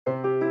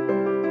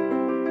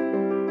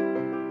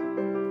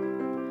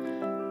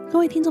各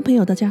位听众朋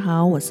友大家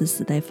好，我是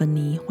史黛芬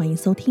妮，欢迎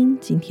收听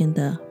今天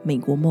的美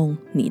国梦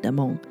你的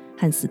梦，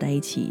和史黛一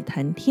起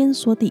谈天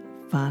说地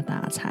发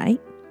大财。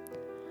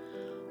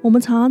我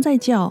们常常在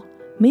叫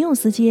没有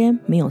时间，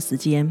没有时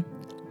间，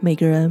每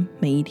个人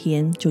每一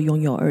天就拥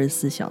有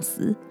24小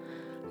时，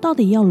到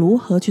底要如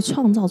何去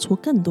创造出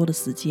更多的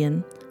时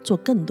间，做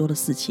更多的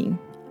事情，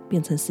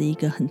变成是一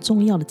个很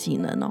重要的技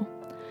能哦。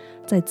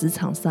在职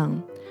场上，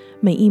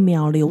每一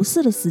秒流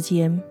逝的时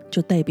间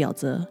就代表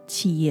着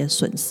企业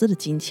损失的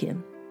金钱。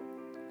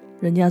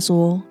人家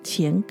说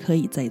钱可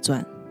以再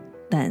赚，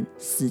但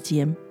时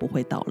间不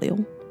会倒流。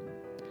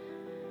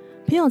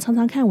朋友常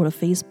常看我的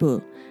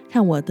Facebook，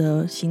 看我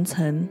的行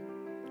程，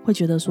会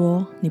觉得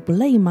说你不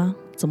累吗？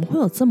怎么会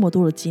有这么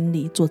多的精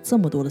力做这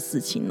么多的事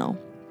情呢？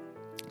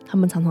他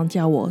们常常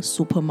叫我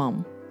Super Mom。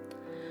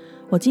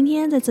 我今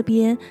天在这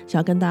边想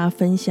要跟大家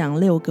分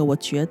享6个我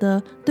觉得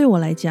对我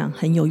来讲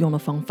很有用的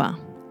方法，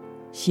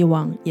希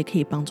望也可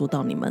以帮助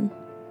到你们。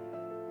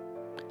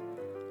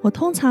我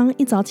通常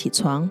一早起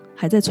床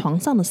还在床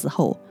上的时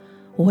候，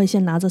我会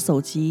先拿着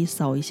手机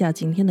扫一下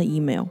今天的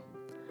email。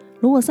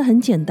 如果是很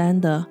简单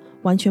的，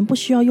完全不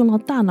需要用到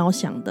大脑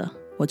想的，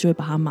我就会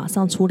把它马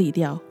上处理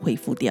掉，回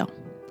复掉。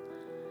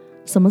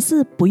什么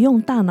是不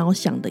用大脑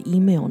想的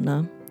email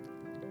呢？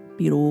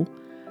比如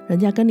人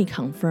家跟你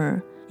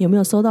confirm 有没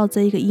有收到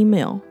这一个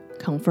email，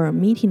 confirm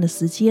meeting 的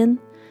时间，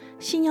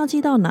信要寄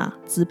到哪，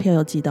支票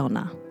要寄到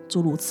哪，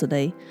诸如此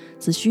类，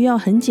只需要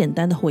很简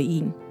单的回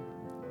应。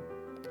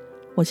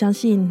我相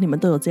信你们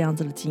都有这样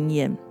子的经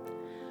验，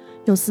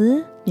有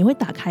时你会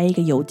打开一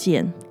个邮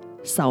件，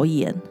扫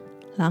眼，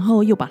然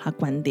后又把它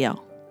关掉，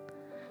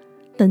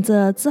等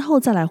着之后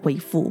再来回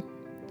复。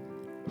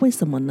为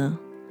什么呢？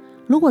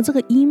如果这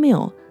个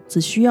email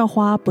只需要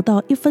花不到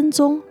1分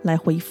钟来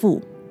回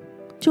复，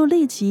就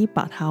立即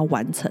把它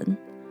完成，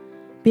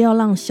不要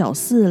让小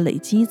事累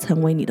积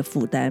成为你的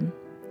负担。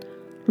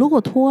如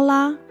果拖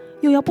拉，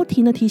又要不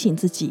停地提醒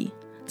自己，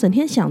整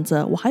天想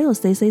着我还有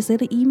谁谁谁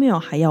的 email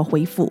还要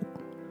回复，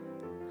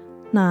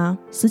那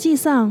实际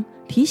上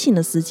提醒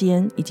的时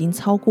间已经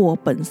超过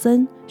本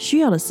身需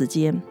要的时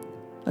间，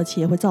而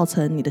且会造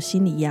成你的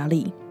心理压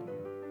力。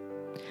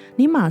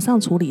你马上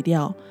处理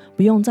掉，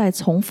不用再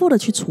重复的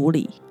去处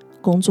理，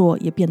工作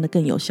也变得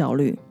更有效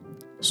率。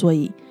所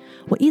以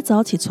我一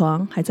早起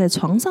床还在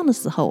床上的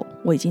时候，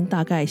我已经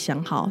大概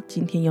想好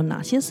今天有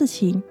哪些事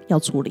情要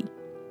处理。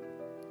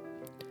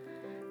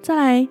再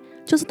来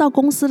就是到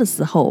公司的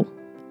时候，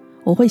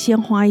我会先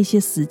花一些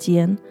时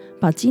间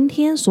把今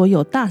天所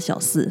有大小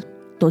事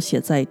都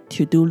写在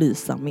to do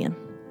list 上面。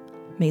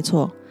没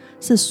错，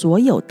是所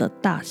有的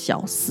大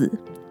小事，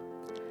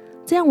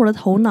这样我的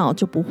头脑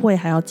就不会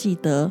还要记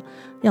得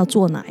要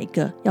做哪一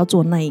个，要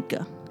做那一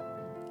个，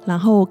然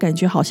后感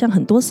觉好像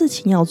很多事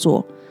情要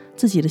做，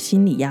自己的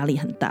心理压力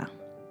很大。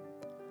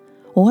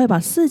我会把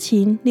事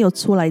情列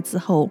出来之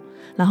后，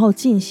然后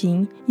进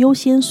行优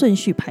先顺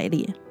序排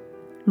列。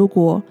如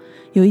果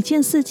有一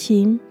件事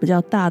情比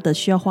较大的，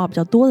需要花比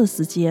较多的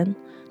时间，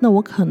那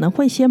我可能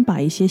会先把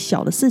一些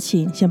小的事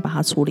情先把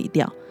它处理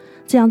掉，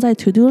这样在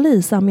to do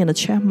list 上面的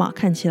check mark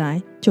看起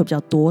来就比较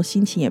多，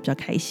心情也比较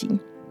开心。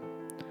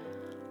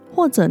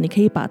或者你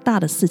可以把大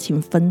的事情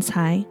分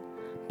拆，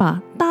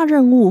把大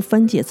任务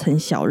分解成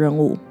小任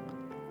务，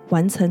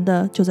完成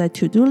的就在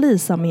to do list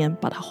上面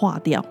把它划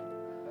掉，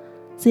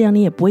这样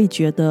你也不会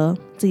觉得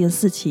这件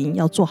事情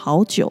要做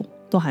好久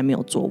都还没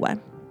有做完。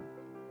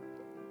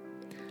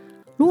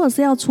如果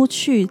是要出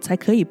去才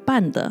可以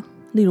办的，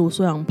例如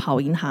说要跑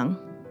银行，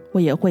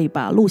我也会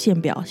把路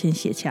线表先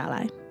写下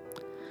来，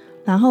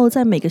然后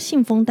在每个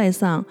信封袋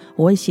上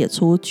我会写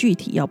出具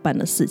体要办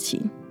的事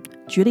情。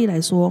举例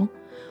来说，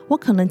我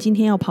可能今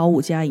天要跑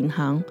5家银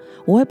行，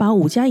我会把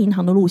5家银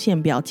行的路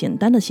线表简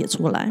单的写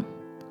出来。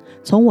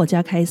从我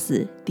家开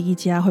始，第一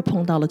家会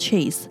碰到了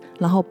Chase，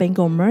 然后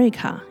Bank of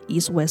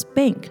America、East West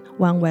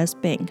Bank、One West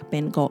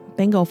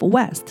Bank、Bank of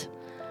West，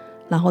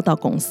 然后到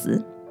公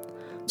司。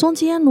中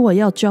间如果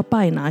要 drop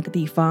by 哪一个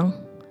地方，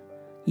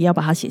也要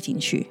把它写进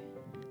去，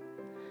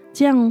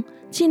这样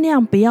尽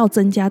量不要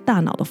增加大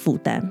脑的负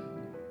担。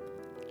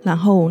然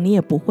后你也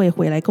不会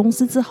回来公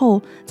司之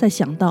后再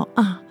想到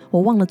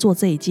我忘了做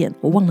这一件，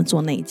我忘了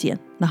做那一件，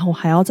然后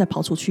还要再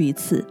跑出去一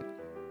次。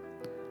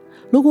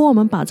如果我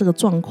们把这个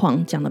状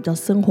况讲得比较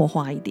生活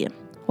化一点，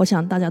我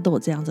想大家都有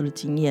这样子的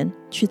经验，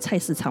去菜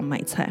市场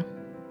买菜，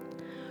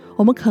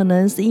我们可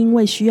能是因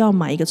为需要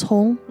买一个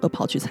葱而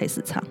跑去菜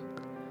市场，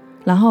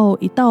然后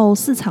一到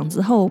市场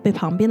之后被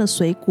旁边的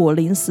水果、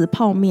零食、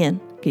泡面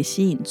给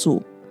吸引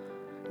住，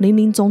林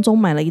林总总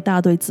买了一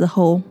大堆之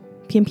后，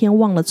偏偏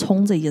忘了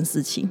葱这件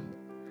事情，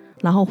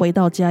然后回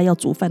到家要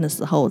煮饭的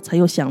时候才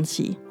又想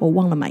起我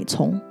忘了买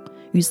葱，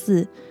于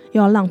是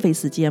又要浪费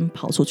时间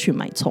跑出去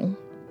买葱。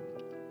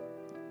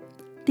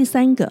第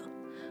3个，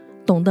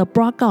懂得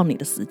block out 你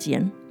的时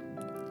间。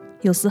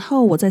有时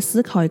候我在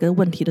思考一个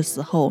问题的时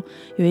候，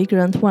有一个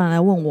人突然来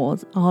问我，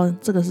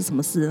这个是什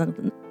么事，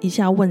一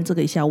下问这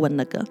个，一下问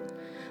那个，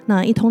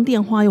那一通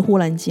电话又忽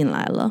然进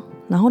来了，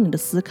然后你的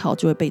思考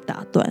就会被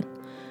打断。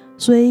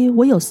所以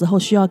我有时候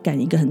需要赶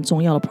一个很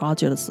重要的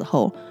project 的时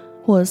候，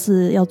或者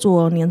是要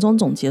做年终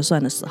总结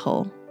算的时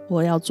候，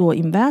我要做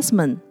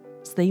investment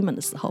statement 的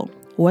时候，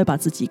我会把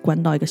自己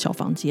关到一个小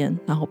房间，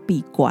然后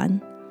闭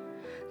关，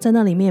在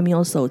那里面没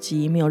有手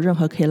机，没有任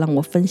何可以让我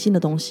分心的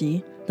东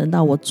西，等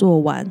到我做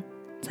完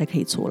才可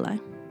以出来。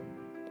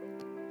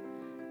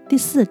第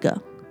4个，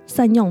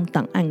善用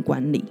档案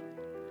管理。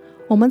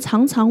我们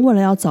常常为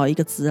了要找一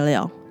个资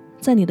料，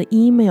在你的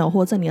email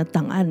或在你的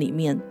档案里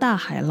面大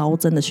海捞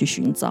针的去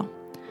寻找。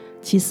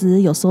其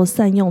实有时候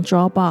善用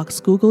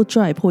Dropbox、Google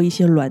Drive 或一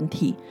些软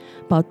体，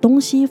把东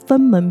西分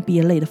门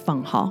别类的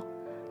放好，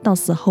到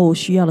时候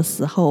需要的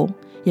时候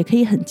也可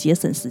以很节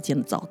省时间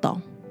的找到。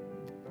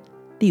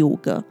第5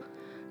个，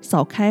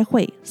少开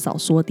会，少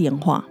说电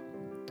话。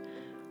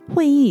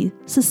会议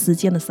是时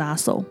间的杀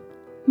手，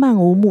漫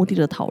无目的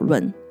的讨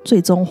论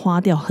最终花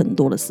掉很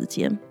多的时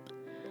间。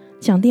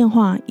讲电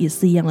话也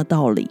是一样的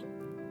道理。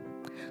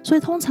所以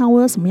通常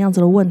我有什么样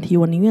子的问题，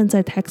我宁愿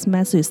在 text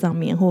message 上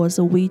面，或者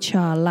是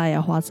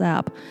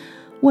WeChat、Line、WhatsApp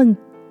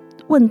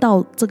问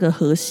到这个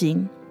核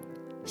心。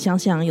想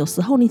想有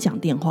时候你讲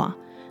电话，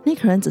你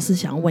可能只是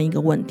想问一个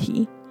问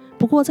题，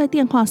不过在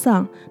电话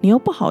上你又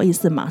不好意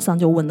思马上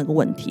就问那个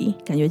问题，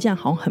感觉这样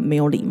好像很没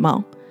有礼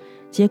貌。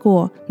结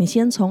果你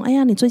先从哎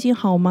呀你最近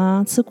好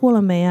吗？吃过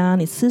了没啊？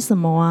你吃什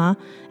么啊？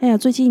哎呀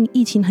最近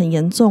疫情很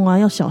严重啊，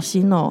要小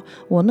心哦。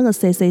我那个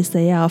谁谁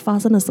谁啊发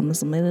生了什么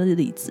什么的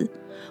例子，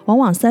往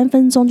往3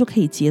分钟就可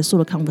以结束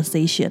的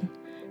conversation，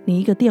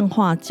 你一个电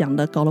话讲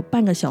的搞了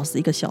半个小时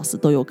1个小时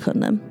都有可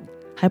能，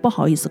还不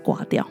好意思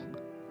挂掉。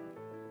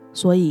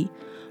所以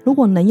如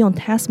果能用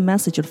text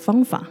message 的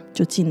方法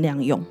就尽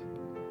量用。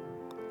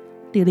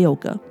第6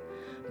个，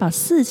把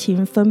事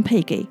情分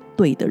配给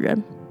对的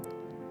人。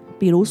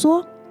比如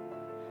说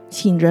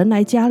请人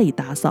来家里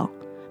打扫，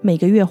每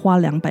个月花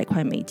200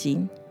块美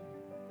金。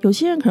有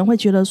些人可能会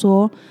觉得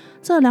说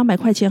这200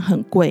块钱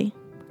很贵，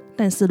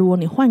但是如果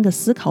你换个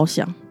思考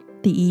想，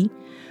第一，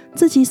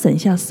自己省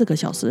下4个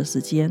小时的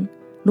时间，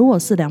如果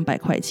是200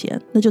块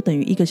钱，那就等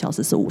于1个小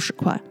时是50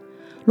块。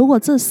如果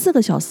这4个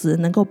小时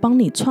能够帮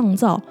你创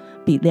造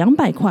比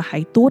200块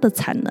还多的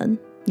产能，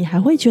你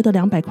还会觉得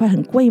200块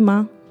很贵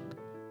吗？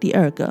第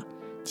2个，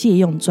借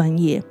用专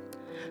业，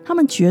他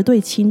们绝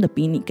对清的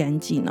比你干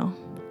净哦。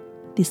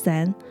第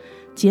3，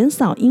减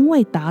少因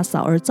为打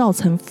扫而造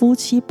成夫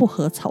妻不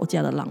和吵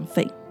架的浪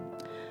费。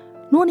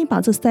如果你把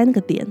这3个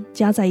点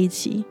加在一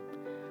起，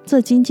这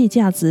经济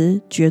价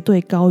值绝对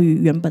高于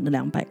原本的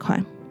200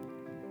块。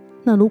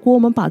那如果我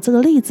们把这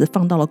个例子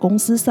放到了公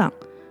司上，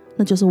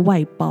那就是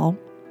外包。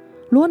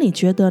如果你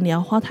觉得你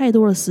要花太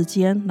多的时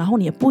间，然后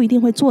你也不一定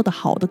会做得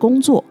好的工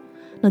作，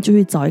那就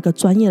去找一个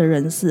专业的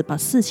人士把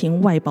事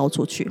情外包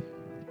出去。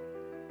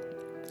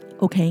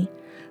OK，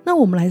 那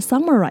我们来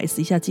summarize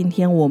一下今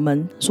天我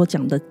们所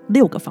讲的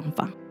6个方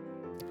法。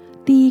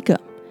第1个，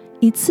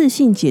一次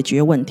性解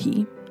决问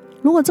题。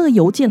如果这个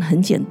邮件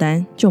很简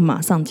单，就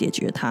马上解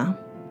决它。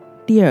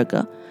第2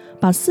个，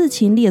把事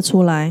情列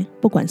出来，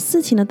不管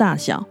事情的大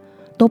小，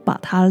都把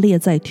它列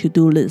在 to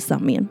do list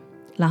上面，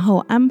然后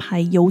安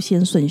排优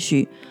先顺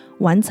序，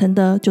完成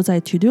的就在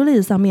to do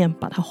list 上面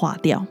把它划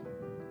掉。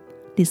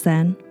第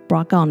3，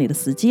 block out 你的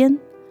时间。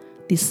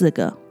第4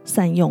个，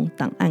善用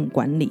档案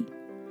管理。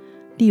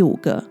第5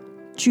个，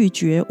拒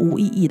绝无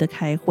意义的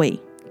开会，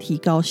提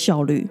高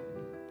效率。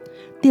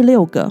第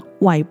6个，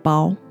外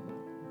包。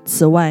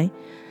此外，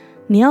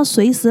你要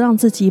随时让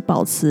自己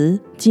保持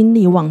精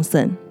力旺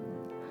盛，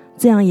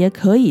这样也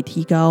可以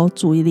提高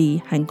注意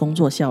力和工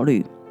作效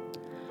率。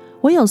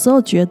我有时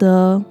候觉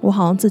得我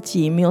好像自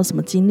己没有什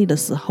么精力的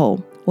时候，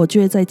我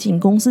就会在进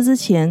公司之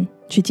前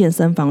去健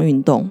身房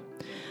运动，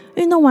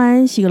运动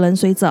完洗个冷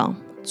水澡，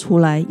出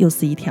来又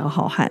是一条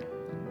好汉。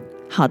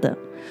好的，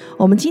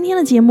我们今天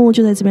的节目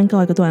就在这边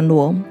告一个段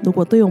落。如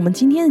果对我们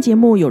今天的节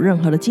目有任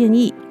何的建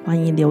议，欢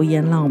迎留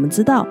言让我们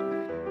知道。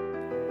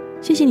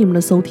谢谢你们的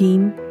收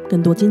听，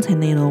更多精彩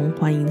内容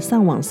欢迎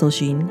上网搜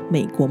寻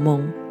美国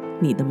梦，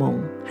你的梦，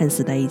和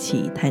时代一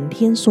起谈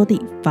天说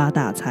地发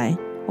大财。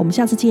我们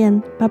下次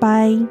见，拜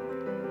拜。